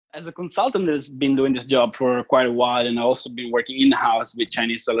As a consultant that's been doing this job for quite a while, and I've also been working in-house with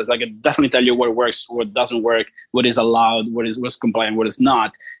Chinese sellers, I can definitely tell you what works, what doesn't work, what is allowed, what's compliant, what is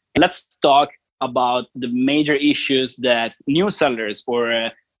not. And let's talk about the major issues that new sellers or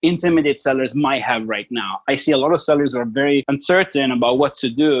intermediate sellers might have right now. I see a lot of sellers who are very uncertain about what to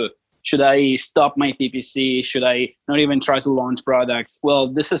do. Should I stop my PPC? Should I not even try to launch products?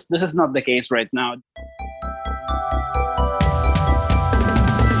 Well, this is not the case right now.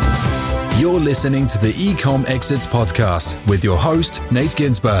 You're listening to the Ecom Exits podcast with your host, Nate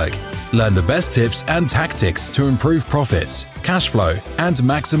Ginsberg. Learn the best tips and tactics to improve profits, cash flow, and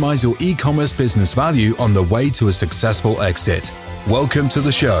maximize your e-commerce business value on the way to a successful exit. Welcome to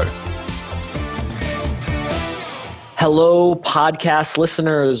the show. Hello, podcast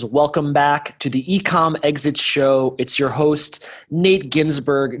listeners. Welcome back to the Ecom Exit Show. It's your host, Nate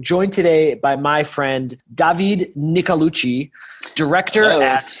Ginsberg, joined today by my friend, Davide Nicolucci, director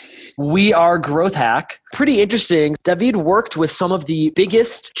at We Are Growth Hack. Pretty interesting. David worked with some of the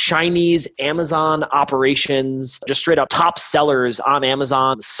biggest Chinese Amazon operations, just straight up top sellers on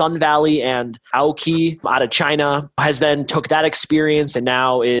Amazon, Sun Valley and Aoki out of China, has then took that experience and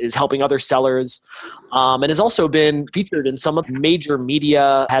now is helping other sellers. And has also been featured in some of the major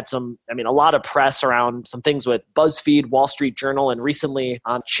media, had a lot of press around some things with BuzzFeed, Wall Street Journal, and recently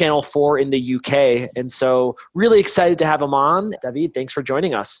on Channel 4 in the UK. And so really excited to have him on. David, thanks for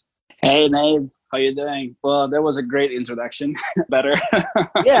joining us. Hey, Nate. How you doing? Well, that was a great introduction. Better.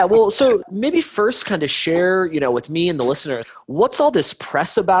 Yeah, well, so maybe first kind of share, with me and the listener, what's all this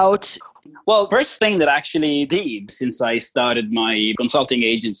press about? Well, first thing that I actually did since I started my consulting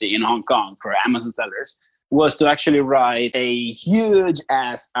agency in Hong Kong for Amazon sellers was to actually write a huge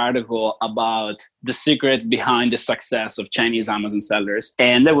ass article about the secret behind the success of Chinese Amazon sellers.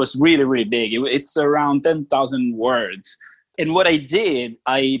 And that was really, really big. It's around 10,000 words. And what I did,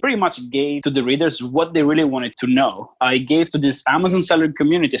 I pretty much gave to the readers what they really wanted to know. I gave to this Amazon seller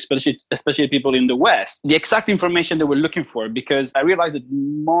community, especially people in the West, the exact information they were looking for, because I realized that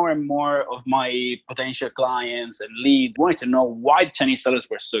more and more of my potential clients and leads wanted to know why Chinese sellers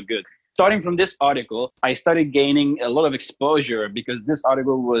were so good. Starting from this article, I started gaining a lot of exposure because this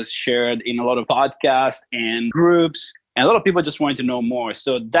article was shared in a lot of podcasts and groups, and a lot of people just wanted to know more.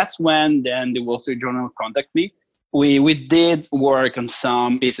 So that's when then the Wall Street Journal contacted me. We did work on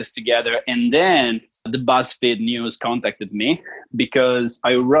some pieces together, and then the BuzzFeed News contacted me because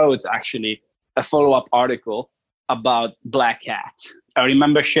I wrote actually a follow-up article about black hats. I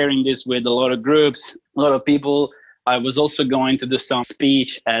remember sharing this with a lot of groups, a lot of people. I was also going to do some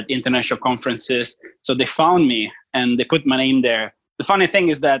speech at international conferences, so they found me and they put my name there. The funny thing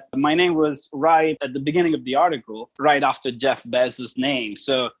is that my name was right at the beginning of the article, right after Jeff Bezos' name.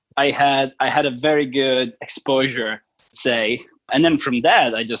 So I had a very good exposure, say. And then from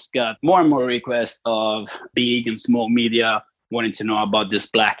that, I just got more and more requests of big and small media wanting to know about this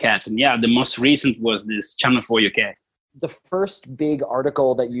black hat. And yeah, the most recent was this Channel 4 UK. The first big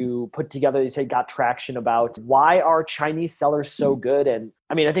article that you put together, you say got traction about why are Chinese sellers so good? And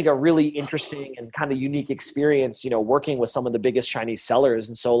I think a really interesting and kind of unique experience, working with some of the biggest Chinese sellers.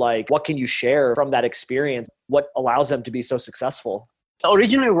 And so what can you share from that experience? What allows them to be so successful? I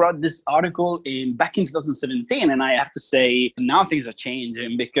originally wrote this article back in 2017, and I have to say now things are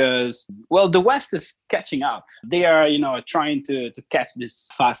changing because, the West is catching up. They are, trying to catch this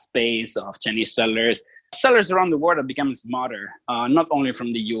fast pace of Chinese sellers. Sellers around the world are becoming smarter, not only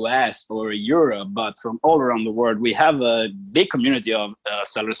from the US or Europe, but from all around the world. We have a big community of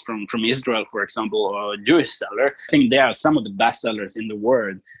sellers from Israel, for example, or a Jewish seller. I think they are some of the best sellers in the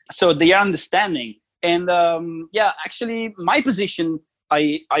world. So they are understanding. And actually, my position,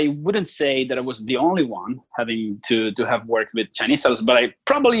 I wouldn't say that I was the only one having to have worked with Chinese sellers, but I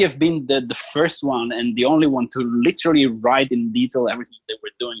probably have been the first one and the only one to literally write in detail everything they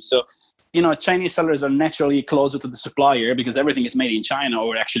were doing. So, Chinese sellers are naturally closer to the supplier because everything is made in China,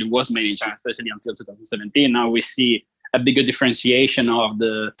 or actually was made in China, especially until 2017. Now we see a bigger differentiation of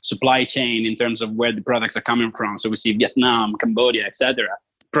the supply chain in terms of where the products are coming from. So we see Vietnam, Cambodia, etc.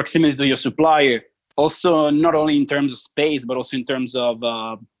 Proximity to your supplier. Also, not only in terms of space, but also in terms of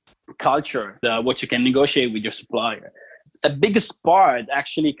culture, what you can negotiate with your supplier. The biggest part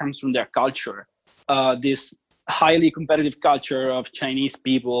actually comes from their culture. This highly competitive culture of Chinese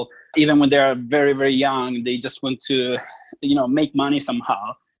people, even when they are very, very young, they just want to, make money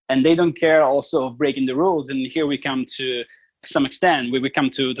somehow. And they don't care also of breaking the rules. And here we come to some extent, we come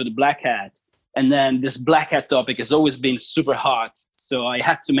to the black hat. And then this black hat topic has always been super hot. So I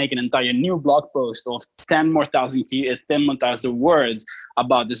had to make an entire new blog post of 10 more thousand words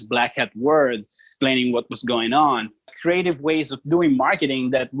about this black hat word, explaining what was going on. creative ways of doing marketing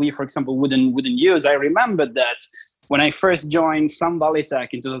that we, for example, wouldn't use. I remember that when I first joined Sun Valley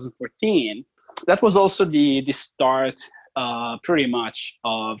Tech in 2014, that was also the start pretty much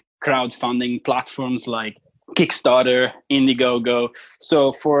of crowdfunding platforms like Kickstarter, Indiegogo.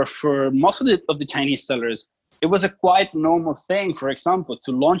 So for most of the Chinese sellers, it was a quite normal thing, for example,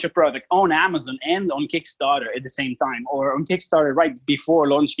 to launch a product on Amazon and on Kickstarter at the same time, or on Kickstarter right before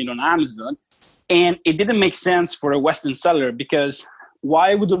launching it on Amazon. And it didn't make sense for a Western seller, because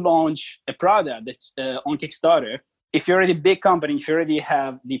why would you launch a product that's on Kickstarter if you're already a big company, if you already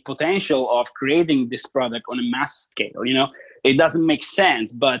have the potential of creating this product on a mass scale? It doesn't make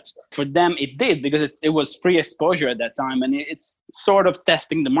sense, but for them it did, because it was free exposure at that time, and it's sort of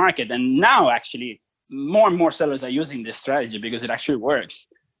testing the market. And now actually more and more sellers are using this strategy because it actually works.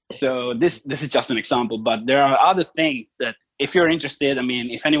 So this is just an example, but there are other things that if you're interested,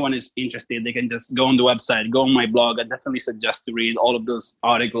 if anyone is interested, they can just go on the website, go on my blog. I definitely suggest to read all of those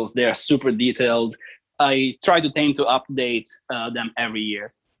articles. They are super detailed. I try to tend to update them every year.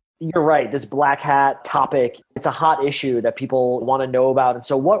 You're right. This black hat topic, it's a hot issue that people want to know about. And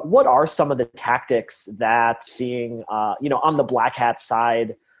so what are some of the tactics that seeing, on the black hat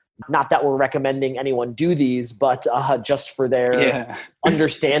side, not that we're recommending anyone do these, but just for their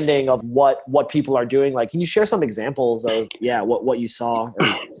understanding of what people are doing? Like, can you share some examples of, what you saw or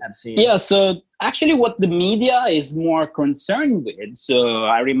have seen? Yeah. So actually what the media is more concerned with. So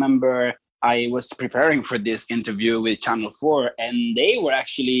I remember I was preparing for this interview with Channel 4, and they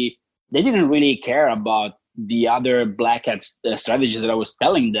didn't really care about the other black hat strategies that I was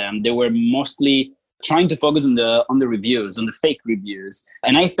telling them. They were mostly trying to focus on the reviews, on the fake reviews.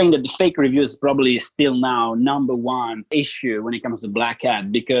 And I think that the fake reviews probably still now number one issue when it comes to black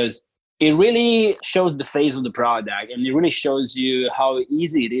hat, because it really shows the face of the product, and it really shows you how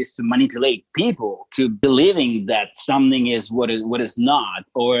easy it is to manipulate people to believing that something is what is not,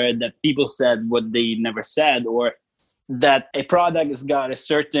 or that people said what they never said, or that a product has got a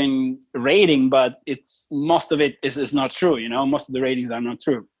certain rating, but most of it is not true. Most of the ratings are not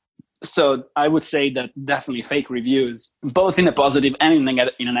true. So I would say that definitely fake reviews, both in a positive and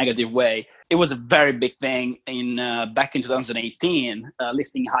in a negative way. It was a very big thing back in 2018,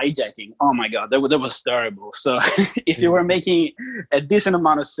 listing hijacking. Oh my God, that was terrible. So if you were making a decent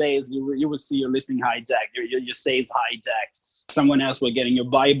amount of sales, you would see your listing hijacked, your sales hijacked. Someone else were getting your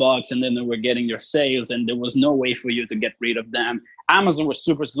buy box, and then they were getting your sales, and there was no way for you to get rid of them. Amazon was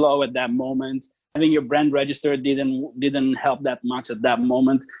super slow at that moment. I think your brand register didn't help that much at that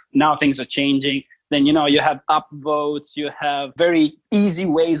moment. Now things are changing. Then, you have upvotes, you have very easy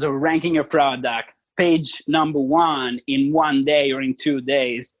ways of ranking your product, page number 1 in 1 day or in 2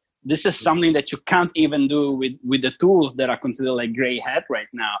 days. This is something that you can't even do with the tools that are considered like gray hat right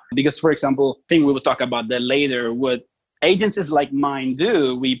now. Because, for example, I think we will talk about that later, what agencies like mine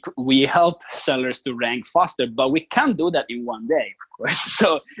do, we help sellers to rank faster, but we can't do that in 1 day, of course.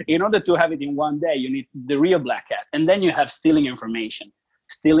 So in order to have it in 1 day, you need the real black hat. And then you have stealing information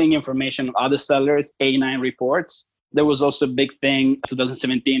of other sellers, A9 reports. There was also a big thing,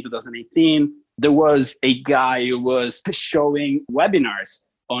 2017, 2018. There was a guy who was showing webinars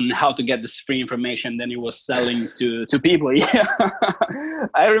on how to get this free information, then he was selling to people. Yeah.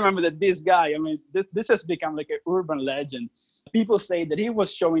 I remember that this guy, this has become like an urban legend. People say that he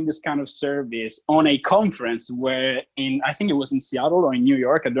was showing this kind of service on a conference I think it was in Seattle or in New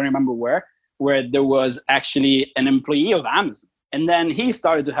York, I don't remember where there was actually an employee of Amazon. And then he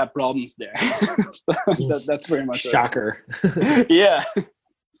started to have problems there. So that's very much shocker. Yeah.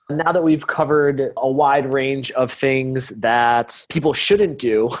 Now that we've covered a wide range of things that people shouldn't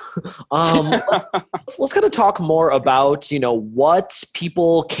do, let's kind of talk more about, what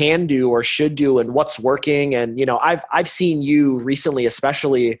people can do or should do and what's working. And, I've seen you recently,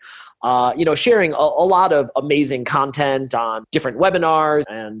 especially, sharing a lot of amazing content on different webinars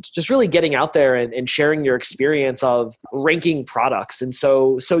and just really getting out there and sharing your experience of ranking products. And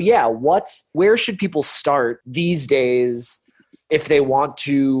so where should people start these days if they want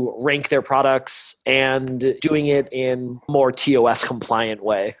to rank their products and doing it in a more TOS compliant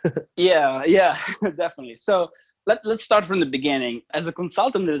way? Yeah, definitely. So let's start from the beginning. As a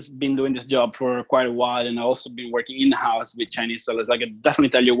consultant that's been doing this job for quite a while, and I've also been working in-house with Chinese sellers, I can definitely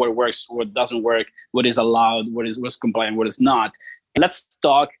tell you what works, what doesn't work, what is allowed, what's compliant, what is not. And let's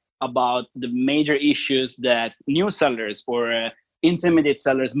talk about the major issues that new sellers or intermediate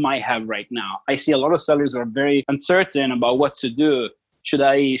sellers might have right now. I see a lot of sellers who are very uncertain about what to do. Should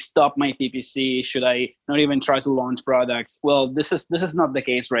I stop my PPC? Should I not even try to launch products? Well, this is not the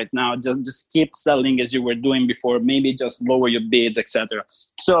case right now. Just keep selling as you were doing before. Maybe just lower your bids, etc.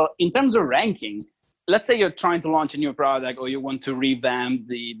 So in terms of ranking, let's say you're trying to launch a new product, or you want to revamp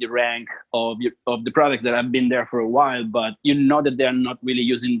the rank of the products that have been there for a while, but you know that they're not really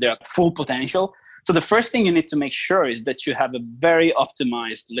using their full potential. So the first thing you need to make sure is that you have a very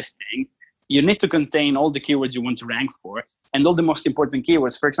optimized listing. You need to contain all the keywords you want to rank for and all the most important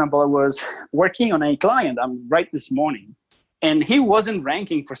keywords. For example, I was working on a client right this morning, and he wasn't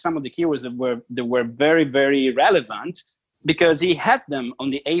ranking for some of the keywords that were very, very relevant, because he had them on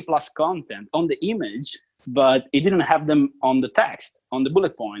the A+ content, on the image, but he didn't have them on the text, on the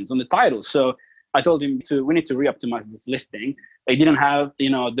bullet points, on the title. So I told him we need to re-optimize this listing. They didn't have,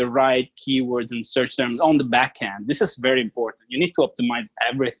 the right keywords and search terms on the back end. This is very important. You need to optimize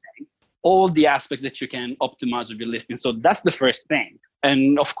everything, all the aspects that you can optimize with your listing. So that's the first thing.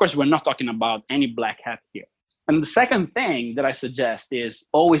 And of course, we're not talking about any black hat here. And the second thing that I suggest is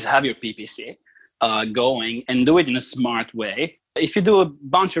always have your PPC going, and do it in a smart way. If you do a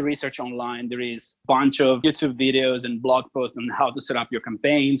bunch of research online, there is a bunch of YouTube videos and blog posts on how to set up your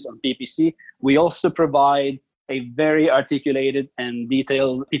campaigns on PPC. We also provide a very articulated and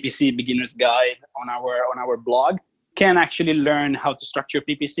detailed PPC beginner's guide on our blog. Can actually learn how to structure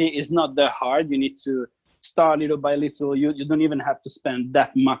PPC. It's not that hard. You need to start little by little. You don't even have to spend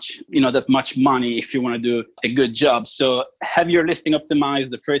that much money if you want to do a good job. So have your listing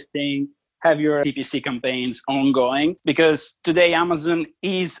optimized, the first thing. Have your PPC campaigns ongoing, because today Amazon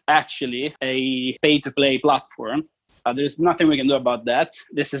is actually a pay-to-play platform. There's nothing we can do about that.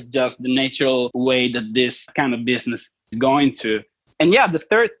 This is just the natural way that this kind of business is going to. And yeah, the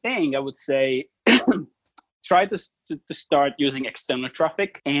third thing I would say, try to start using external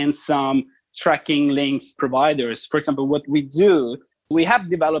traffic and some tracking links providers. For example, what we do, we have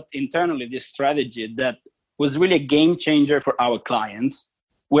developed internally this strategy that was really a game changer for our clients.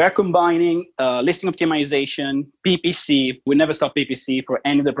 We are combining listing optimization, PPC. We never stop PPC for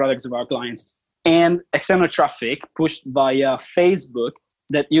any of the products of our clients, and external traffic pushed via Facebook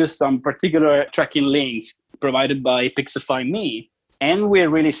that use some particular tracking links provided by Pixify Me. And we're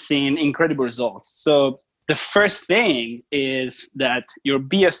really seeing incredible results. So the first thing is that your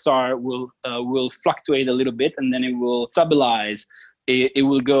BSR will fluctuate a little bit, and then it will stabilize. It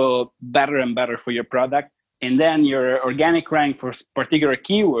will go better and better for your product. And then your organic rank for particular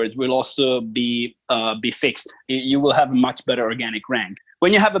keywords will also be fixed. You will have a much better organic rank.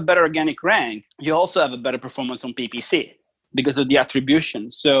 When you have a better organic rank, you also have a better performance on PPC because of the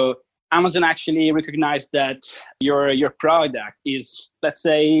attribution. So Amazon actually recognized that your product is, let's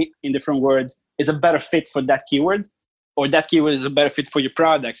say in different words, is a better fit for that keyword, or that keyword is a better fit for your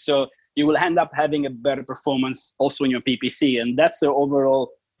product. So you will end up having a better performance also in your PPC. And that's the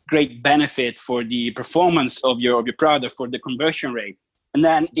overall great benefit for the performance of your product, for the conversion rate. And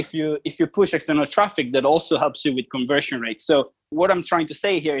then if you push external traffic, that also helps you with conversion rate. So what I'm trying to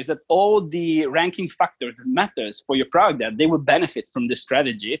say here is that all the ranking factors and methods for your product, they will benefit from this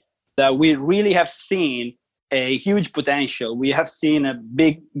strategy. That we really have seen a huge potential. We have seen a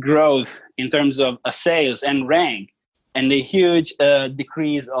big growth in terms of sales and rank, and a huge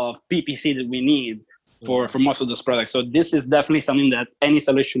decrease of PPC that we need for most of those products. So this is definitely something that any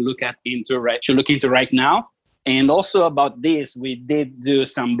seller should look into right now. And also about this, we did do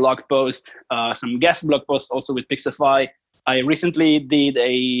some blog posts, some guest blog posts also with Pixify. I recently did a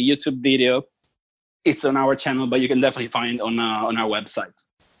YouTube video. It's on our channel, but you can definitely find it on our website.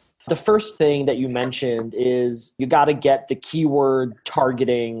 The first thing that you mentioned is you got to get the keyword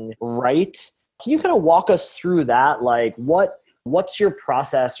targeting right. Can you kind of walk us through that? Like what's your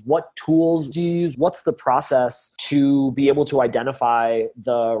process? What tools do you use? What's the process to be able to identify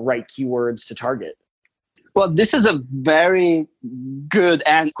the right keywords to target? Well, this is a very good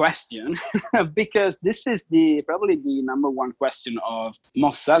question because this is probably the number one question of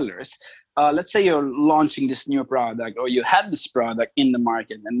most sellers. Let's say you're launching this new product, or you had this product in the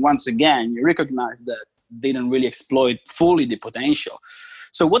market, and once again, you recognize that they don't really exploit fully the potential.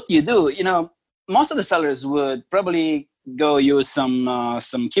 So what do you do? Most of the sellers would probably go use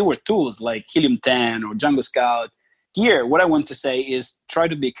some keyword tools like Helium 10 or Django Scout. Here, what I want to say is try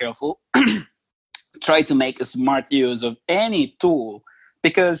to be careful. Try to make a smart use of any tool,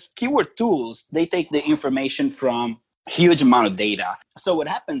 because keyword tools, they take the information from a huge amount of data. So what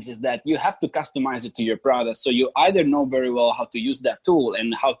happens is that you have to customize it to your product. So you either know very well how to use that tool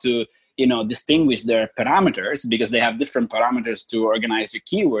and how to distinguish their parameters, because they have different parameters to organize your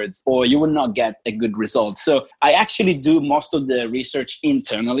keywords, or you will not get a good result. So I actually do most of the research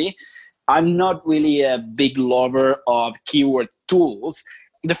internally. I'm not really a big lover of keyword tools.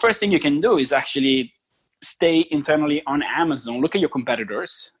 The first thing you can do is actually stay internally on Amazon, look at your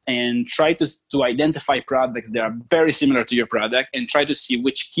competitors and try to identify products that are very similar to your product and try to see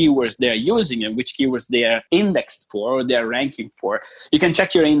which keywords they are using and which keywords they are indexed for or they are ranking for. You can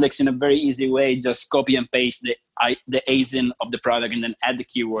check your index in a very easy way. Just copy and paste the ASIN of the product and then add the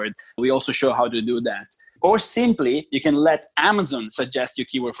keyword. We also show how to do that. Or simply, you can let Amazon suggest your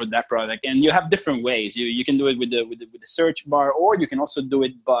keyword for that product. And you have different ways. You can do it with the search bar, or you can also do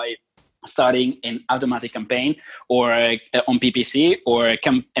it by starting an automatic campaign or on PPC or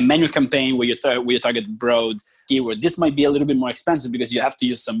a manual campaign where you target broad keyword. This might be a little bit more expensive because you have to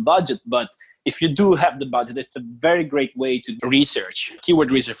use some budget, but if you do have the budget, it's a very great way to research, keyword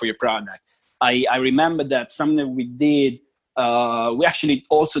research for your product. I remember that something that we did, we actually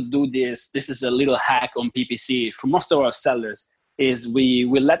also do this. This is a little hack on PPC for most of our sellers. Is we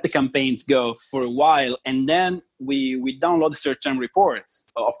let the campaigns go for a while and then we download the search term reports.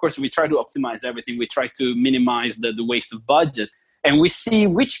 Of course, we try to optimize everything. We try to minimize the waste of budget. And we see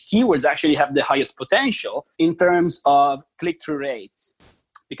which keywords actually have the highest potential in terms of click-through rates.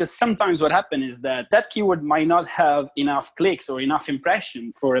 Because sometimes what happens is that keyword might not have enough clicks or enough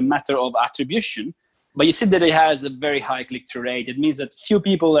impression for a matter of attribution, but you see that it has a very high click-through rate. It means that few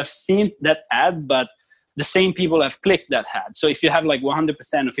people have seen that ad, but the same people have clicked that ad. So if you have like 100% or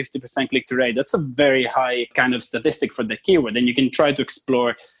 50% click-through rate, that's a very high kind of statistic for that keyword. And you can try to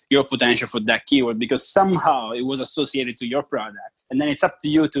explore your potential for that keyword because somehow it was associated to your product. And then it's up to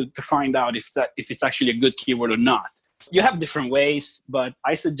you to find out if it's actually a good keyword or not. You have different ways, but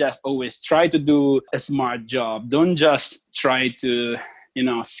I suggest always try to do a smart job. Don't just try to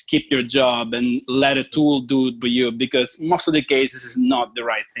skip your job and let a tool do it for you, because most of the cases is not the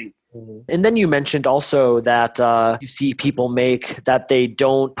right thing. And then you mentioned also that you see people make that they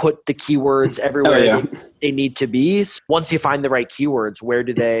don't put the keywords everywhere they need to be. Once you find the right keywords, where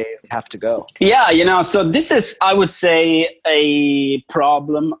do they have to go? Yeah, so this is, I would say, a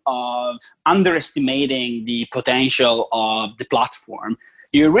problem of underestimating the potential of the platform.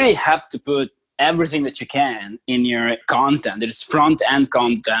 You really have to put everything that you can in your content. It is front-end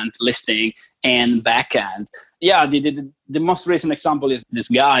content, listing, and back-end. Yeah, the most recent example is this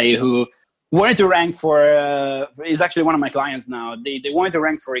guy who wanted to rank for, he's actually one of my clients now. They wanted to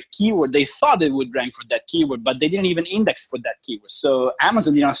rank for a keyword. They thought they would rank for that keyword, but they didn't even index for that keyword. So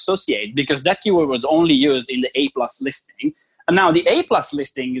Amazon didn't associate because that keyword was only used in the A+ listing. And now the A+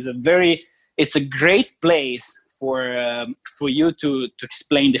 listing is it's a great place for you to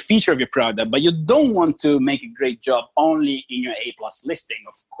explain the feature of your product, but you don't want to make a great job only in your A+ listing,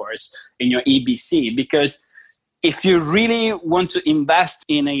 of course, in your EBC, because if you really want to invest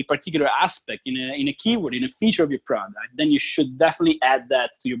in a particular aspect, in a keyword, in a feature of your product, then you should definitely add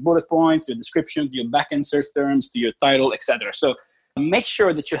that to your bullet points, your description, to your backend search terms, to your title, etc. So make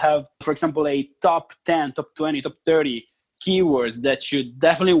sure that you have, for example, a top 10, top 20, top 30 keywords that you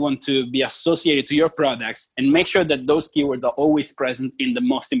definitely want to be associated to your products, and make sure that those keywords are always present in the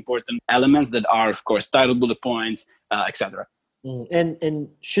most important elements that are, of course, title, bullet points, etc. And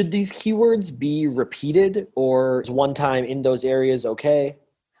should these keywords be repeated, or is one time in those areas okay?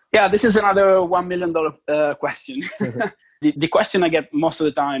 Yeah, this is another $1 million question. The question I get most of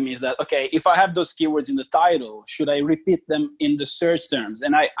the time is that, okay, if I have those keywords in the title, should I repeat them in the search terms?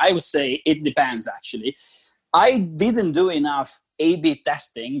 And I would say it depends, actually. I didn't do enough A/B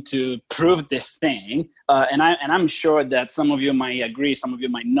testing to prove this thing, and I'm sure that some of you might agree, some of you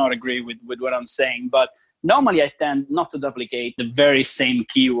might not agree with what I'm saying, but normally I tend not to duplicate the very same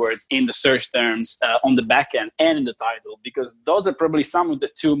keywords in the search terms on the back end and in the title, because those are probably some of the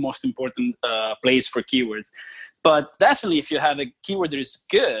two most important places for keywords. But definitely if you have a keyword that is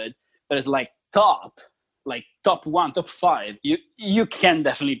good, that is like top 1, top 5, you can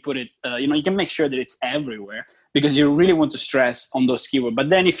definitely put it, you can make sure that it's everywhere, because you really want to stress on those keywords. But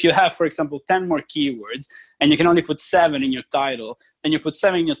then if you have, for example, 10 more keywords and you can only put 7 in your title, then you put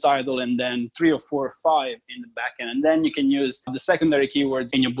 7 in your title and then 3 or 4 or 5 in the back end. And then you can use the secondary keywords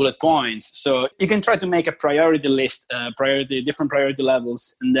in your bullet points. So you can try to make a priority list, different priority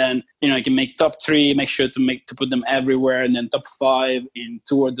levels. And then, you can make top 3, make sure to put them everywhere, and then top 5 in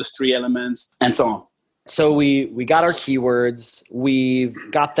 2 of those 3 elements, and so on. So we got our keywords, we've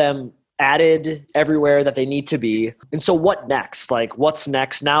got them added everywhere that they need to be. And so what next? Like, what's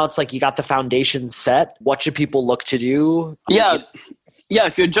next? Now it's like you got the foundation set. What should people look to do? Yeah,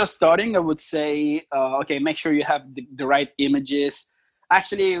 if you're just starting, I would say, make sure you have the right images.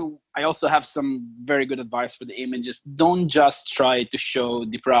 Actually, I also have some very good advice for the images. Don't just try to show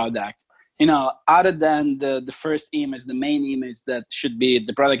the product. Other than the first image, the main image that should be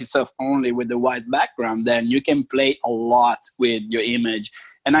the product itself only with the white background, then you can play a lot with your image.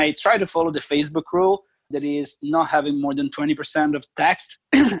 And I try to follow the Facebook rule. that is not having more than 20% of text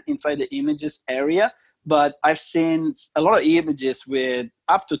inside the images area. But I've seen a lot of images with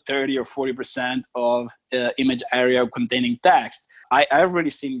up to 30 or 40% of image area containing text. I've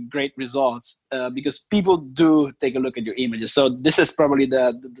already seen great results because people do take a look at your images. So this is probably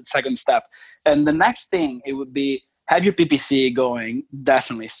the second step. And the next thing, it would be have your PPC going,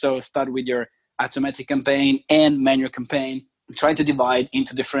 definitely. So start with your automatic campaign and manual campaign. Try to divide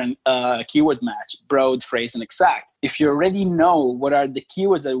into different keyword match, broad, phrase, and exact. If you already know what are the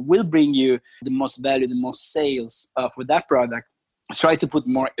keywords that will bring you the most value, the most sales for that product, try to put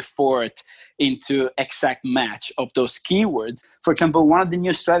more effort into exact match of those keywords. For example, one of the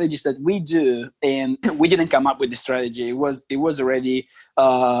new strategies that we do, and we didn't come up with the strategy, it was already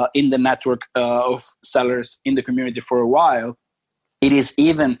in the network of sellers in the community for a while. It is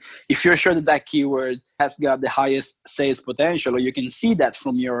even, if you're sure that that keyword has got the highest sales potential, or you can see that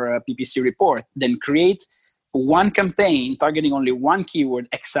from your PPC report, then create one campaign targeting only one keyword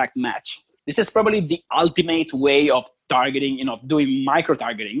exact match. This is probably the ultimate way of targeting, doing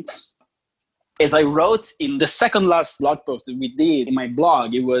micro-targeting. As I wrote in the second last blog post that we did in my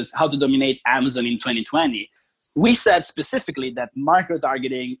blog, it was how to dominate Amazon in 2020. We said specifically that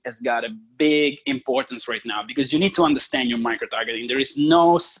micro-targeting has got a big importance right now because you need to understand your micro-targeting. There is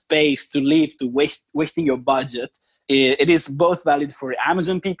no space to leave to wasting your budget. It is both valid for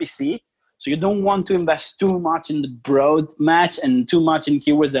Amazon PPC. So you don't want to invest too much in the broad match and too much in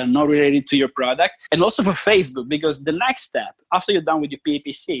keywords that are not related to your product. And also for Facebook, because the next step after you're done with your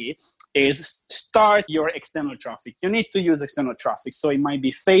PPC is start your external traffic. You need to use external traffic. So it might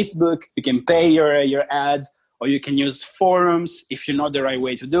be Facebook. You can pay your ads, or you can use forums if you know the right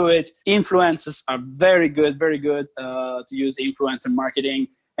way to do it. Influencers are very good to use influencer marketing.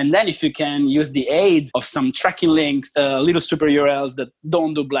 And then if you can use the aid of some tracking links, little super URLs that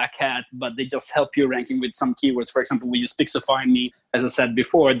don't do black hat, but they just help you ranking with some keywords. For example, we use Pixify Me, as I said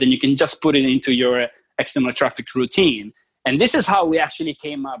before, then you can just put it into your external traffic routine. And this is how we actually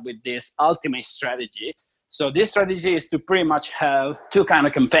came up with this ultimate strategy. So this strategy is to pretty much have two kind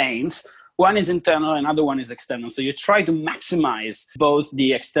of campaigns. One is internal, another one is external. So you try to maximize both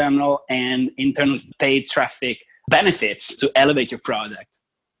the external and internal paid traffic benefits to elevate your product.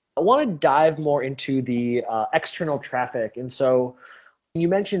 I want to dive more into the external traffic. And so you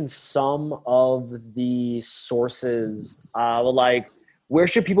mentioned some of the sources, like where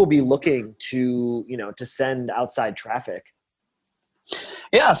should people be looking to send outside traffic?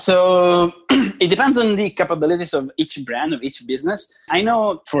 Yeah, so it depends on the capabilities of each brand, of each business. I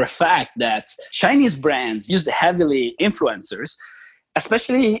know for a fact that Chinese brands use heavily influencers,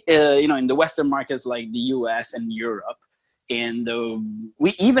 especially in the Western markets like the US and Europe. And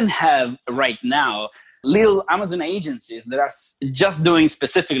we even have right now little Amazon agencies that are just doing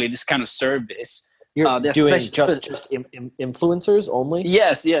specifically this kind of service. You're doing just influencers only?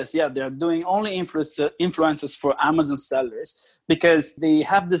 Yes. They're doing only influencers for Amazon sellers because they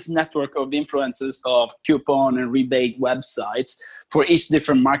have this network of influencers of coupon and rebate websites for each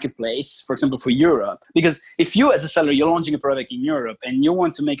different marketplace, for example, for Europe. Because if you as a seller, you're launching a product in Europe and you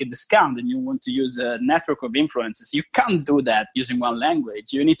want to make a discount and you want to use a network of influencers, you can't do that using one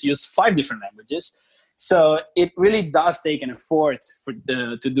language. You need to use 5 different languages. So it really does take an effort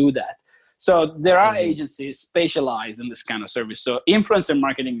to do that. So there are agencies specialized in this kind of service. So influencer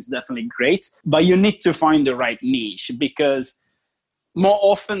marketing is definitely great, but you need to find the right niche because more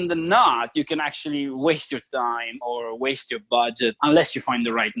often than not, you can actually waste your time or waste your budget unless you find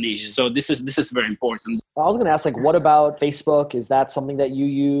the right niche. So this is very important. I was going to ask, what about Facebook? Is that something that you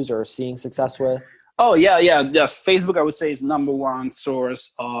use or are seeing success with? Oh, yeah. Facebook, I would say, is number one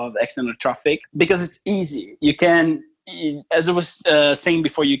source of external traffic because it's easy. You can, as I was saying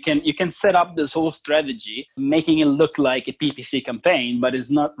before, you can set up this whole strategy, making it look like a PPC campaign, but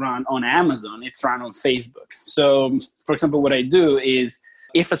it's not run on Amazon. It's run on Facebook. So, for example, what I do is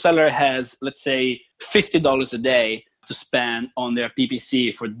if a seller has, let's say, $50 a day to spend on their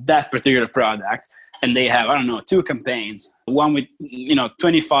PPC for that particular product, and they have, 2 campaigns, one with,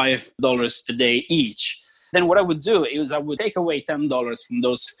 $25 a day each, then what I would do is I would take away $10 from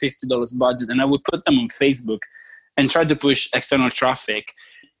those $50 budget and I would put them on Facebook and try to push external traffic.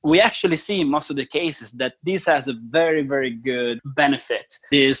 We actually see in most of the cases that this has a very, very good benefit.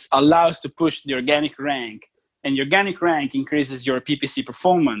 This allows to push the organic rank, and the organic rank increases your PPC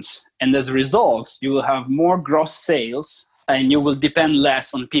performance. And as a result, you will have more gross sales and you will depend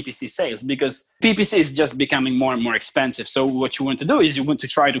less on PPC sales because PPC is just becoming more and more expensive. So what you want to do is you want to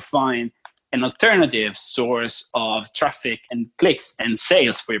try to find an alternative source of traffic and clicks and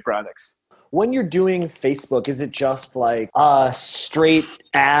sales for your products. When you're doing Facebook, is it just like straight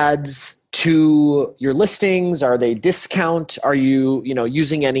ads to your listings? Are they discount? Are you,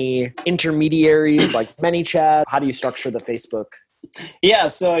 using any intermediaries like ManyChat? How do you structure the Facebook? Yeah,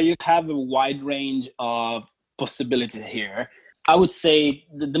 so you have a wide range of possibilities here. I would say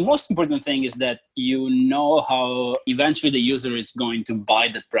the most important thing is that you know how eventually the user is going to buy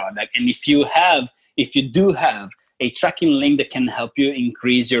the product. And if you do have a tracking link that can help you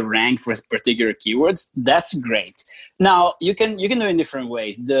increase your rank for particular keywords, that's great. Now, you can do it in different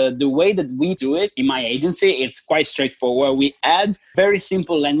ways. The way that we do it in my agency, it's quite straightforward. We add very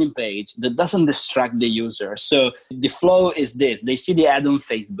simple landing page that doesn't distract the user. So the flow is this. They see the ad on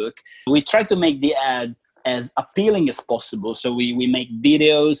Facebook. We try to make the ad as appealing as possible. So we make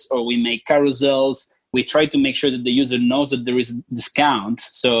videos or we make carousels. We try to make sure that the user knows that there is a discount.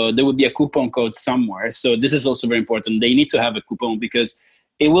 So there will be a coupon code somewhere. So this is also very important. They need to have a coupon because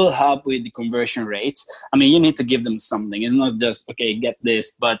it will help with the conversion rates. I mean, you need to give them something. It's not just, okay, get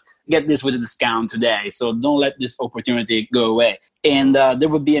this, but get this with a discount today. So don't let this opportunity go away. And there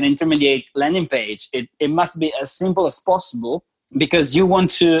will be an intermediate landing page. It must be as simple as possible because you want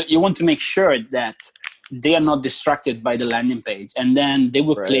to make sure that they are not distracted by the landing page. And then they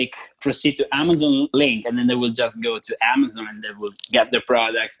will click proceed to Amazon link, and then they will just go to Amazon and they will get their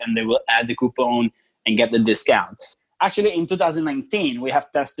products and they will add the coupon and get the discount. Actually, in 2019, we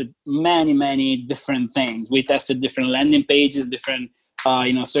have tested many different things. We tested different landing pages, different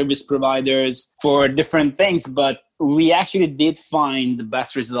service providers for different things, but we actually did find the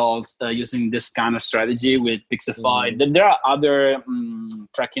best results using this kind of strategy with Pixify. There are other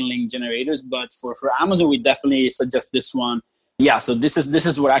tracking link generators, but for Amazon, we definitely suggest this one. Yeah, so this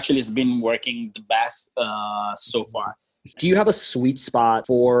is what actually has been working the best so far. Do you have a sweet spot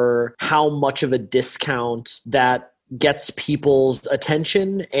for how much of a discount that gets people's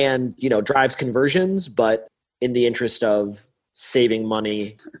attention and, drives conversions, but in the interest of saving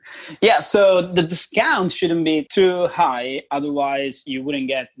money? Yeah, so the discount shouldn't be too high. Otherwise, you wouldn't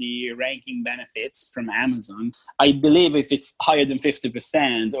get the ranking benefits from Amazon. I believe if it's higher than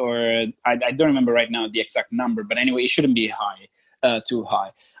 50%, or I don't remember right now the exact number, but anyway, it shouldn't be too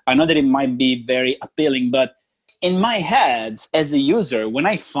high. I know that it might be very appealing, but in my head, as a user, when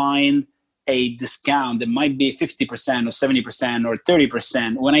I find a discount that might be 50% or 70% or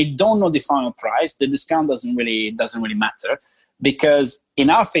 30%, when I don't know the final price, the discount doesn't really matter. Because in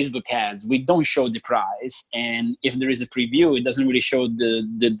our Facebook ads, we don't show the price. And if there is a preview, it doesn't really show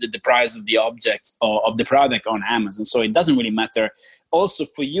the price of the object or of the product on Amazon. So it doesn't really matter. Also,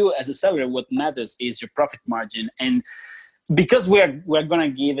 for you as a seller, what matters is your profit margin. And because we're going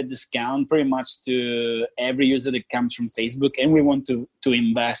to give a discount pretty much to every user that comes from Facebook, and we want to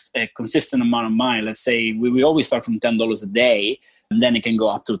invest a consistent amount of money. Let's say we always start from $10 a day, and then it can go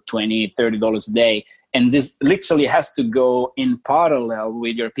up to $20, $30 a day. And this literally has to go in parallel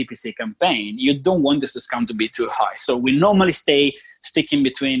with your PPC campaign. You don't want this discount to be too high. So we normally stick in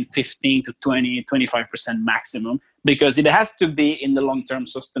between 15 to 20, 25% maximum, because it has to be in the long term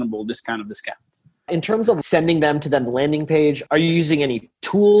sustainable, this kind of discount. In terms of sending them to the landing page, are you using any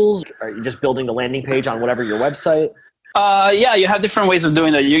tools? Are you just building the landing page on whatever your website? Yeah, you have different ways of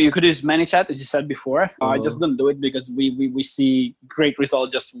doing that. You could use ManyChat, as you said before. I just don't do it because we see great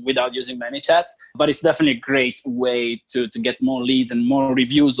results just without using ManyChat. But it's definitely a great way to get more leads and more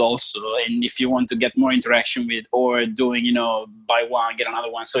reviews also. And if you want to get more interaction with, or doing, buy one, get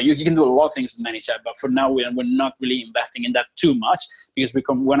another one. So you can do a lot of things with ManyChat. But for now, we're not really investing in that too much because we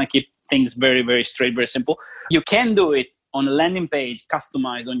want to keep things very, very straight, very simple. You can do it on a landing page,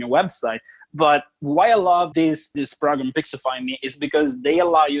 customized on your website. But why I love this program, Pixify Me, is because they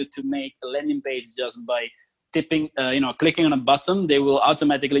allow you to make a landing page just by clicking on a button. They will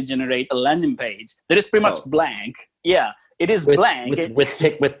automatically generate a landing page that is pretty much blank. Yeah, it is blank. With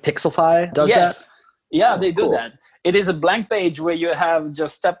Pixify does that? Yeah, they do that. It is a blank page where you have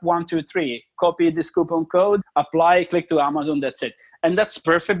just step 1, 2, 3, copy this coupon code, apply, click to Amazon, that's it. And that's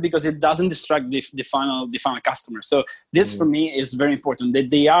perfect because it doesn't distract the final customer. So this for me is very important,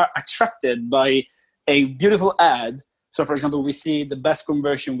 that they are attracted by a beautiful ad. So for example, we see the best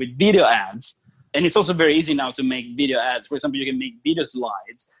conversion with video ads. And it's also very easy now to make video ads. For example, you can make video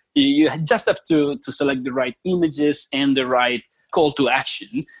slides. You just have to select the right images and the right call to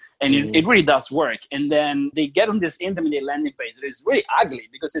action. And it really does work. And then they get on this intermediate landing page that is really ugly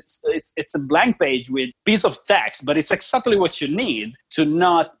because it's a blank page with piece of text, but it's exactly what you need to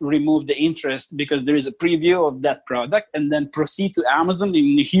not remove the interest, because there is a preview of that product, and then proceed to Amazon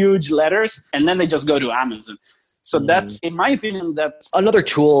in huge letters, and then they just go to Amazon. So that's, in my opinion, that's another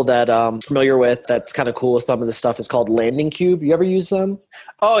tool that I'm familiar with that's kind of cool with some of the stuff is called Landing Cube. You ever use them?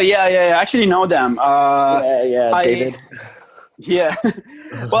 Oh, yeah. I actually know them. David. Yeah.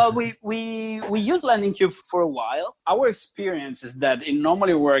 Well, we use Landing Cube for a while. Our experience is that it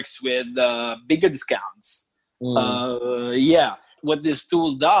normally works with bigger discounts. Yeah. What this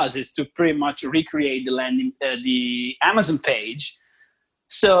tool does is to pretty much recreate the Amazon page.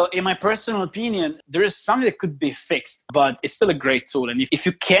 So in my personal opinion, there is something that could be fixed, but it's still a great tool. And if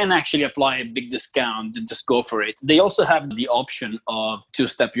you can actually apply a big discount, just go for it. They also have the option of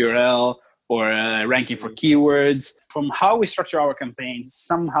two-step URL or ranking for keywords. From how we structure our campaigns,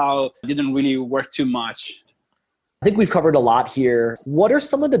 somehow didn't really work too much. I think we've covered a lot here. What are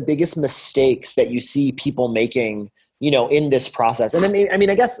some of the biggest mistakes that you see people making, in this process? And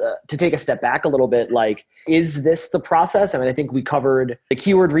I guess to take a step back a little bit, like, is this the process? I think we covered the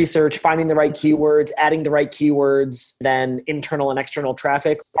keyword research, finding the right keywords, adding the right keywords, then internal and external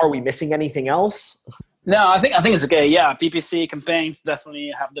traffic. Are we missing anything else? No, I think it's okay. Yeah, PPC campaigns,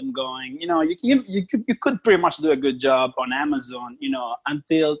 definitely have them going. You could pretty much do a good job on Amazon,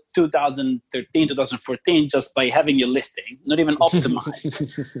 until 2013, 2014, just by having your listing, not even optimized.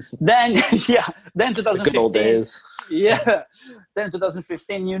 Then 2015. Good old days. Yeah. Then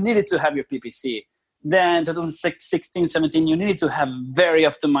 2015, you needed to have your PPC. Then 2016, 17, you needed to have very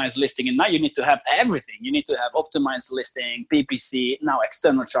optimized listing. And now you need to have everything. You need to have optimized listing, PPC, now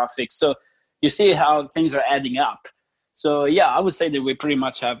external traffic. So you see how things are adding up. So yeah, I would say that we pretty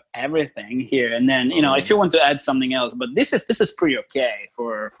much have everything here. And then, if you want to add something else, but this is pretty okay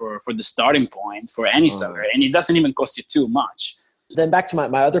for the starting point for any seller. And it doesn't even cost you too much. Then back to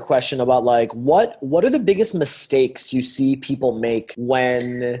my other question about what are the biggest mistakes you see people make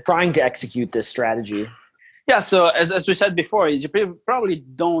when trying to execute this strategy? Yeah, so as we said before, is you probably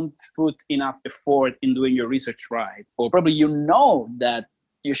don't put enough effort in doing your research right. Or probably that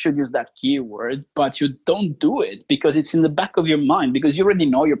you should use that keyword, but you don't do it because it's in the back of your mind, because you already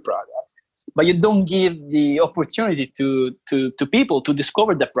know your product, but you don't give the opportunity to people to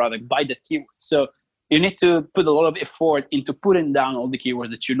discover the product by that keyword. So you need to put a lot of effort into putting down all the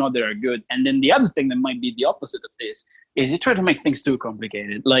keywords that you know that are good. And then the other thing that might be the opposite of this is you try to make things too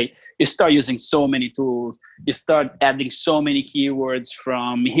complicated. Like, you start using so many tools, you start adding so many keywords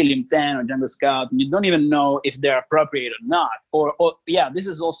from Helium 10 or Jungle Scout, and you don't even know if they're appropriate or not. Or this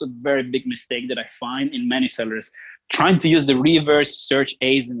is also a very big mistake that I find in many sellers, trying to use the reverse search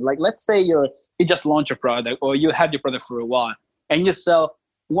agent. Like, let's say you just launched your product, or you had your product for a while, and you sell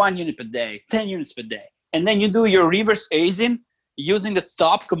 1 unit per day, 10 units per day. And then you do your reverse agent using the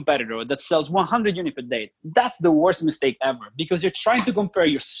top competitor that sells 100 units per day. That's the worst mistake ever, because you're trying to compare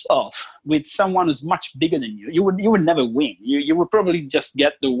yourself with someone who's much bigger than you. You would never win. You would probably just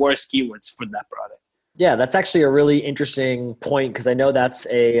get the worst keywords for that product. Yeah, that's actually a really interesting point, because I know that's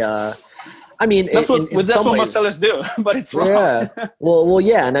that's what most sellers do, but it's wrong. Yeah. Well,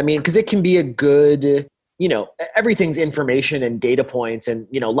 yeah. And because it can be a good, everything's information and data points. And,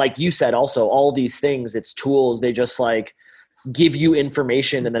 like you said, also all these things, it's tools. They just give you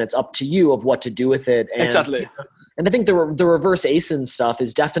information, and then it's up to you of what to do with it. And, exactly. And I think the reverse ASIN stuff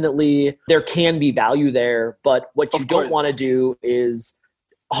is definitely, there can be value there, but what you don't want to do is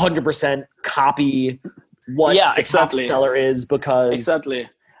 100% copy what the top seller is, because exactly.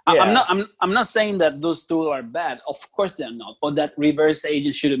 Yeah. I'm not saying that those tools are bad. Of course they're not. Or that reverse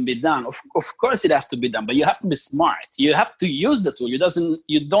agent shouldn't be done. Of course it has to be done, but you have to be smart. You have to use the tool.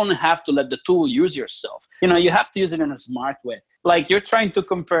 You don't have to let the tool use yourself. You have to use it in a smart way. Like, you're trying to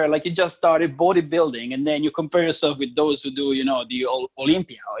compare, like, you just started bodybuilding, and then you compare yourself with those who do, the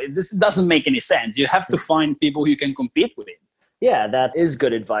Olympia. This doesn't make any sense. You have to find people who you can compete with. Yeah, that is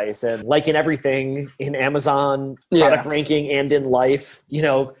good advice. And like in everything, in Amazon product ranking and in life,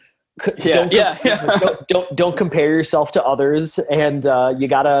 don't compare yourself to others. And you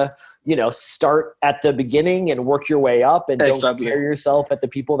gotta, start at the beginning and work your way up, and don't compare yourself at the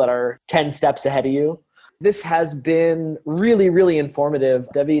people that are 10 steps ahead of you. This has been really, really informative.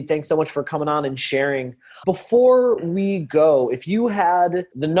 David, thanks so much for coming on and sharing. Before we go, if you had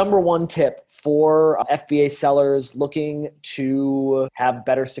the number one tip for FBA sellers looking to have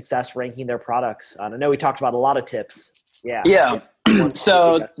better success ranking their products, I know we talked about a lot of tips. Yeah.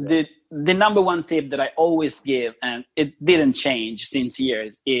 So the number one tip that I always give, and it didn't change since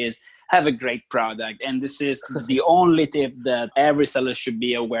years, is have a great product. And this is the only tip that every seller should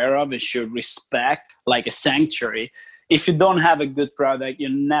be aware of. It should respect like a sanctuary. If you don't have a good product, you're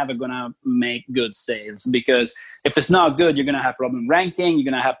never going to make good sales, because if it's not good, you're going to have problem ranking, you're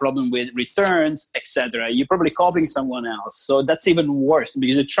going to have problem with returns, etc. You're probably copying someone else. So that's even worse,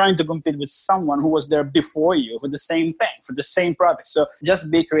 because you're trying to compete with someone who was there before you for the same thing, for the same product. So just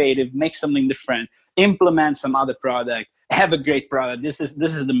be creative, make something different, implement some other product, have a great product. This is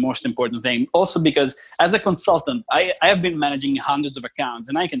the most important thing. Also because as a consultant, I have been managing hundreds of accounts,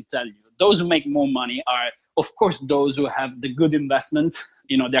 and I can tell you, those who make more money are, of course, those who have the good investment.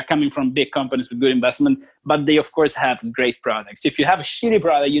 They're coming from big companies with good investment, but they, of course, have great products. If you have a shitty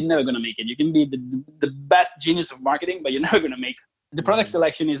product, you're never going to make it. You can be the best genius of marketing, but you're never going to make it. The product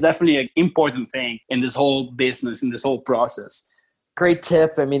selection is definitely an important thing in this whole business, in this whole process. Great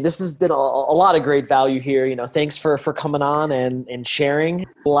tip. I mean, this has been a lot of great value here. Thanks for coming on and sharing.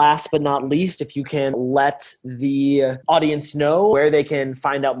 Last but not least, if you can let the audience know where they can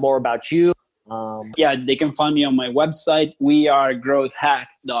find out more about you. They can find me on my website,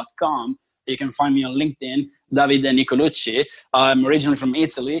 wearegrowthhack.com. You can find me on LinkedIn, Davide Nicolucci. I'm originally from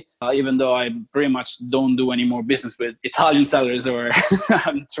Italy, even though I pretty much don't do any more business with Italian sellers, or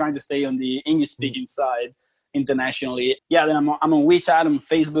I'm trying to stay on the English-speaking side internationally. Then I'm on WeChat, on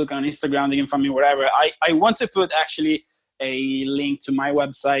Facebook, on Instagram. They can find me wherever. I want to put actually a link to my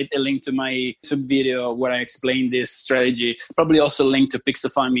website, a link to my YouTube video where I explain this strategy, probably also a link to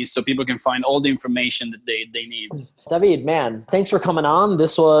Pixify Me so people can find all the information that they need. David, man, thanks for coming on.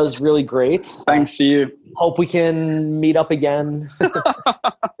 This was really great. Thanks to you. Hope we can meet up again. All right.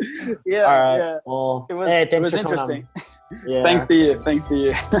 Yeah. Well, it was interesting. Yeah. Thanks to you.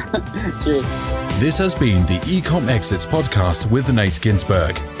 Cheers. This has been the Ecom Exits podcast with Nate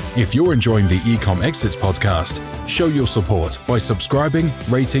Ginsberg. If you're enjoying the Ecom Exits podcast, show your support by subscribing,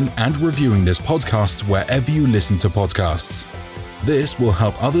 rating, and reviewing this podcast wherever you listen to podcasts. This will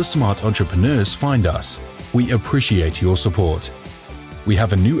help other smart entrepreneurs find us. We appreciate your support. We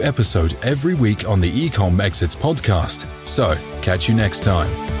have a new episode every week on the Ecom Exits podcast, so catch you next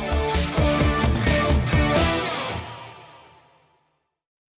time.